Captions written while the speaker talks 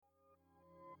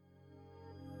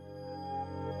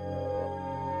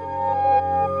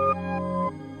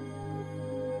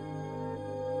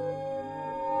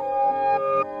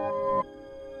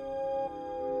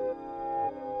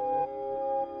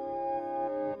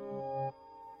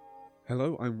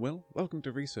Hello, I'm Will. Welcome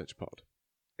to Research Pod.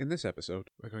 In this episode,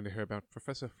 we're going to hear about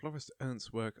Professor Floris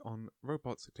Ernst's work on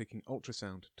robots taking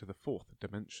ultrasound to the fourth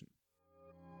dimension.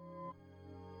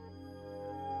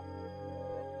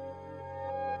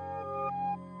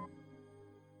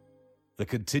 The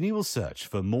continual search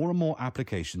for more and more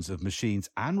applications of machines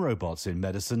and robots in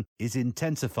medicine is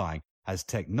intensifying as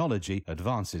technology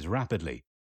advances rapidly.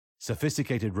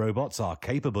 Sophisticated robots are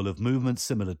capable of movements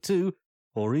similar to,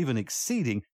 or even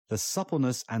exceeding, the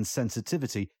suppleness and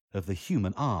sensitivity of the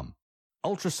human arm.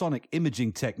 Ultrasonic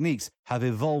imaging techniques have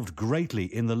evolved greatly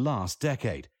in the last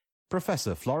decade.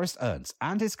 Professor Floris Ernst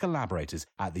and his collaborators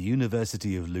at the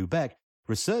University of Lübeck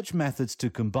research methods to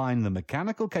combine the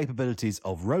mechanical capabilities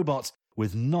of robots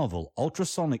with novel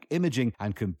ultrasonic imaging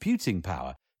and computing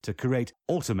power to create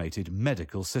automated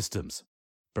medical systems.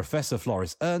 Professor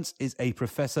Floris Ernst is a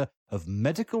professor of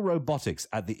medical robotics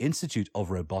at the Institute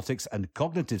of Robotics and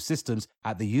Cognitive Systems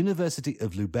at the University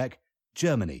of Lübeck,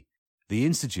 Germany. The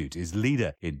institute is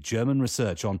leader in German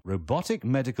research on robotic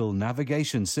medical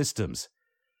navigation systems.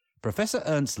 Professor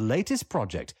Ernst's latest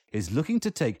project is looking to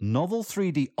take novel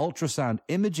 3D ultrasound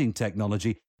imaging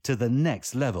technology to the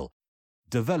next level,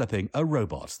 developing a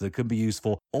robot that can be used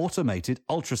for automated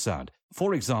ultrasound,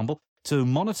 for example, to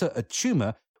monitor a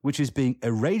tumor which is being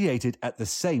irradiated at the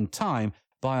same time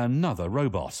by another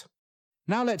robot.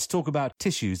 Now let's talk about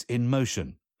tissues in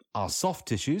motion. Our soft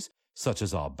tissues, such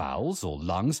as our bowels or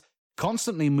lungs,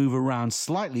 constantly move around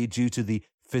slightly due to the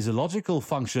physiological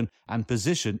function and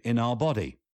position in our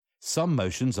body. Some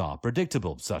motions are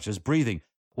predictable, such as breathing,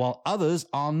 while others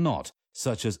are not,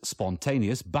 such as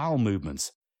spontaneous bowel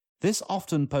movements. This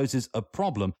often poses a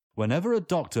problem whenever a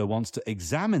doctor wants to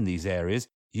examine these areas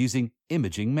using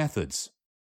imaging methods.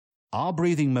 Our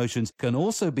breathing motions can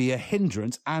also be a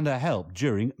hindrance and a help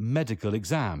during medical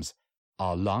exams.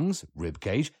 Our lungs,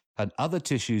 ribcage, and other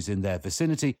tissues in their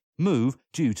vicinity move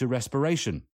due to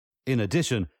respiration. In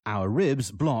addition, our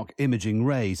ribs block imaging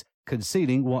rays,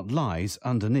 concealing what lies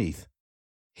underneath.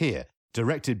 Here,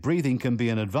 directed breathing can be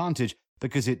an advantage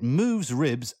because it moves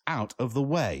ribs out of the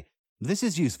way. This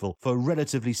is useful for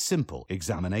relatively simple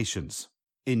examinations.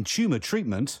 In tumor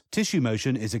treatment, tissue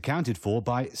motion is accounted for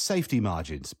by safety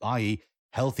margins, i.e.,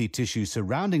 healthy tissue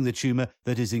surrounding the tumor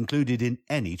that is included in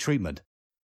any treatment.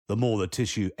 The more the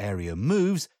tissue area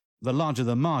moves, the larger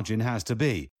the margin has to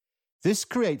be. This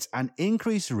creates an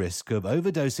increased risk of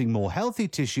overdosing more healthy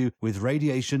tissue with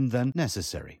radiation than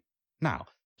necessary. Now,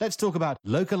 let's talk about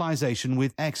localization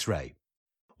with X-ray.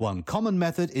 One common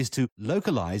method is to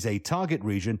localize a target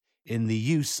region in the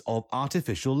use of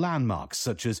artificial landmarks,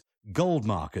 such as gold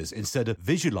markers, instead of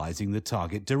visualizing the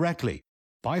target directly.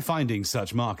 By finding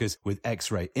such markers with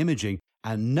X-ray imaging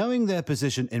and knowing their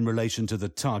position in relation to the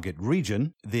target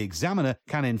region, the examiner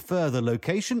can infer the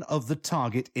location of the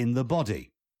target in the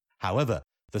body. However,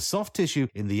 the soft tissue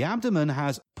in the abdomen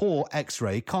has poor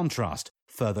X-ray contrast,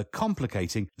 further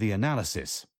complicating the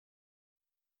analysis.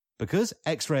 Because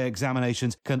X-ray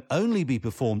examinations can only be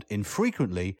performed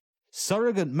infrequently,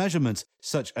 surrogate measurements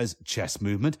such as chest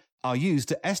movement are used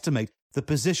to estimate the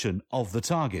position of the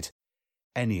target.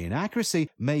 Any inaccuracy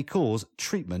may cause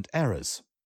treatment errors.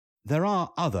 There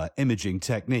are other imaging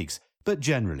techniques, but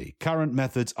generally current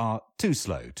methods are too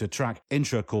slow to track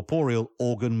intracorporeal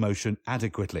organ motion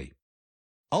adequately.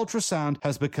 Ultrasound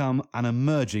has become an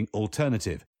emerging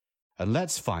alternative, and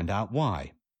let's find out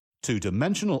why.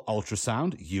 Two-dimensional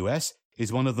ultrasound, US,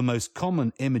 is one of the most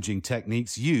common imaging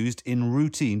techniques used in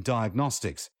routine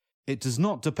diagnostics. It does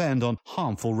not depend on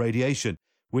harmful radiation,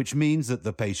 which means that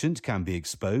the patient can be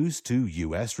exposed to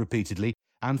US repeatedly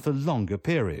and for longer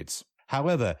periods.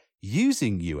 However,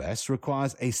 using US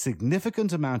requires a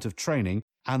significant amount of training,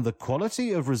 and the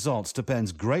quality of results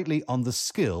depends greatly on the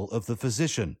skill of the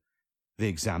physician. The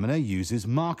examiner uses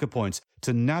marker points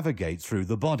to navigate through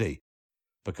the body.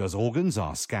 Because organs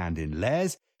are scanned in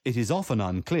layers, it is often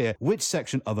unclear which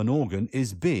section of an organ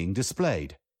is being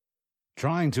displayed.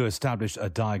 Trying to establish a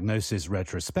diagnosis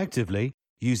retrospectively,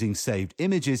 using saved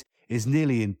images, is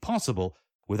nearly impossible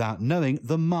without knowing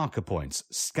the marker points,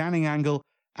 scanning angle,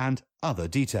 and other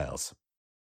details.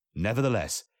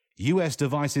 Nevertheless, US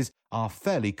devices are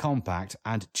fairly compact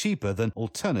and cheaper than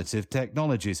alternative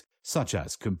technologies, such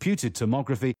as computed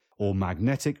tomography or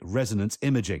magnetic resonance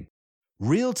imaging.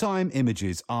 Real-time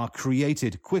images are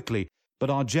created quickly, but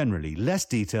are generally less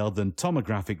detailed than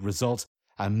tomographic results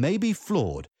and may be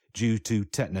flawed due to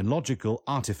technological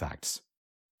artifacts.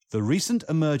 The recent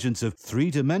emergence of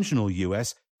three-dimensional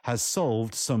US has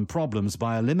solved some problems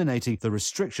by eliminating the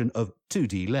restriction of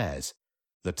 2D layers.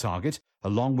 The target,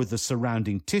 along with the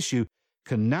surrounding tissue,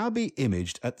 can now be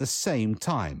imaged at the same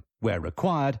time, where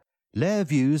required, layer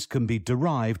views can be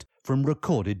derived from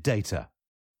recorded data.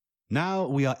 Now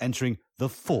we are entering the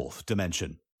fourth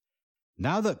dimension.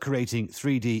 Now that creating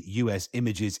 3D US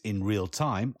images in real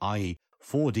time, i.e.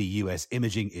 4D US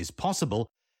imaging, is possible,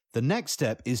 the next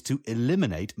step is to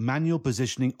eliminate manual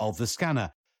positioning of the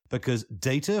scanner, because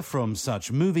data from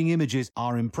such moving images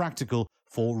are impractical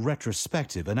for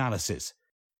retrospective analysis.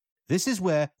 This is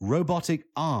where robotic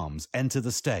arms enter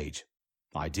the stage.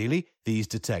 Ideally, these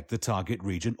detect the target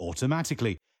region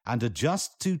automatically and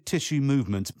adjust to tissue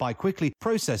movement by quickly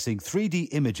processing 3D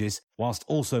images whilst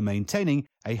also maintaining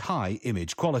a high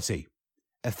image quality.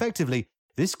 Effectively,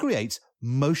 this creates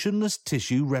motionless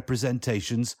tissue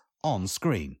representations on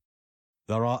screen.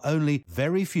 There are only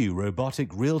very few robotic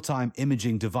real-time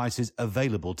imaging devices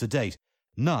available to date.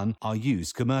 None are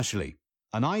used commercially.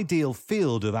 An ideal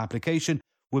field of application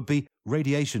would be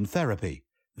radiation therapy.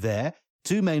 There,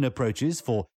 two main approaches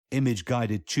for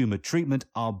image-guided tumor treatment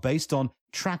are based on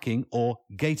tracking or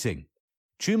gating.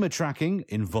 Tumor tracking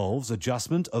involves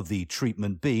adjustment of the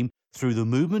treatment beam through the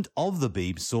movement of the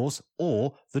beam source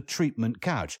or the treatment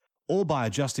couch, or by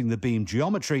adjusting the beam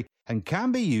geometry, and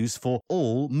can be used for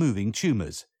all moving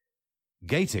tumors.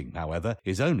 Gating, however,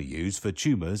 is only used for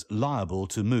tumors liable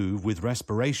to move with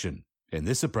respiration. In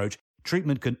this approach,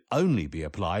 treatment can only be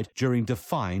applied during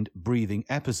defined breathing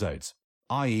episodes,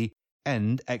 i.e.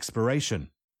 end expiration.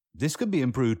 This can be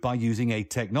improved by using a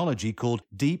technology called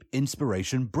deep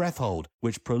inspiration breath hold,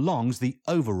 which prolongs the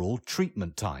overall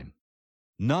treatment time.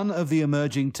 None of the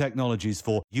emerging technologies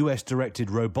for US-directed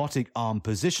robotic arm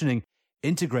positioning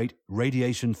integrate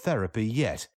radiation therapy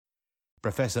yet.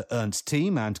 Professor Ernst's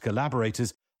team and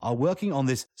collaborators are working on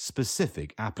this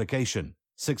specific application.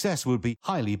 Success would be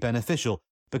highly beneficial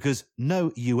because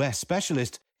no US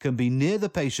specialist can be near the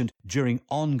patient during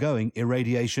ongoing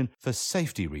irradiation for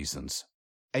safety reasons.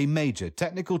 A major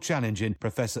technical challenge in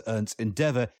Professor Ernst's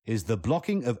endeavor is the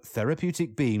blocking of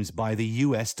therapeutic beams by the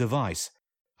US device.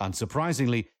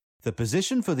 Unsurprisingly, the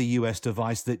position for the US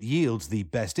device that yields the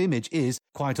best image is,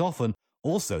 quite often,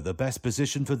 also the best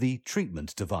position for the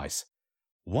treatment device.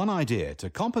 One idea to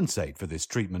compensate for this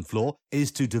treatment flaw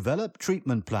is to develop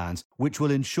treatment plans which will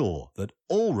ensure that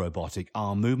all robotic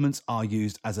arm movements are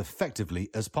used as effectively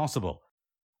as possible.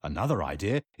 Another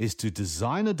idea is to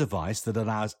design a device that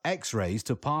allows X-rays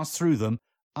to pass through them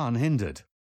unhindered.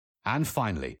 And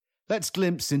finally, let's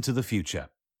glimpse into the future.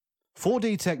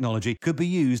 4D technology could be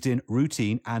used in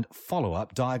routine and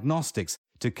follow-up diagnostics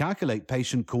to calculate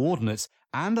patient coordinates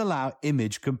and allow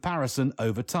image comparison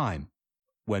over time.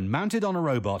 When mounted on a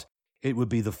robot, it would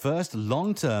be the first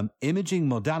long-term imaging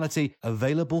modality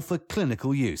available for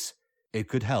clinical use. It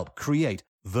could help create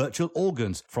virtual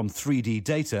organs from 3D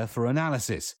data for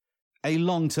analysis. A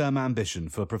long-term ambition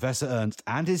for Professor Ernst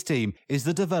and his team is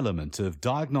the development of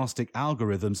diagnostic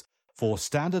algorithms for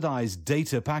standardized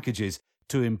data packages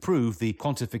to improve the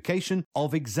quantification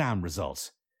of exam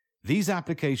results. These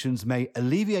applications may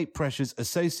alleviate pressures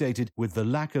associated with the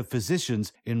lack of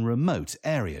physicians in remote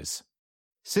areas.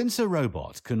 Since a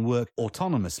robot can work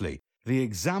autonomously, the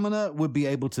examiner would be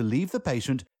able to leave the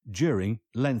patient during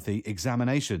lengthy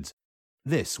examinations.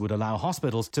 This would allow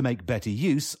hospitals to make better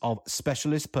use of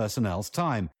specialist personnel's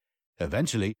time.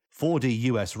 Eventually, 4D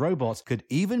US robots could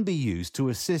even be used to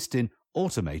assist in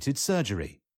automated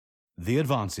surgery. The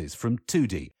advances from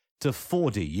 2D to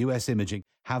 4D US imaging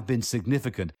have been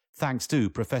significant thanks to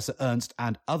Professor Ernst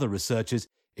and other researchers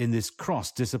in this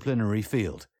cross-disciplinary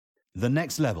field. The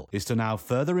next level is to now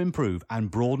further improve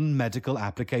and broaden medical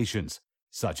applications.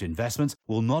 Such investments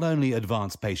will not only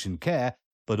advance patient care,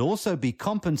 but also be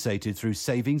compensated through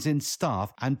savings in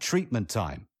staff and treatment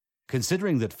time.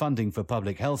 Considering that funding for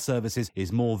public health services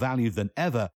is more valued than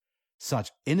ever,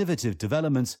 such innovative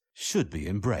developments should be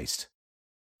embraced.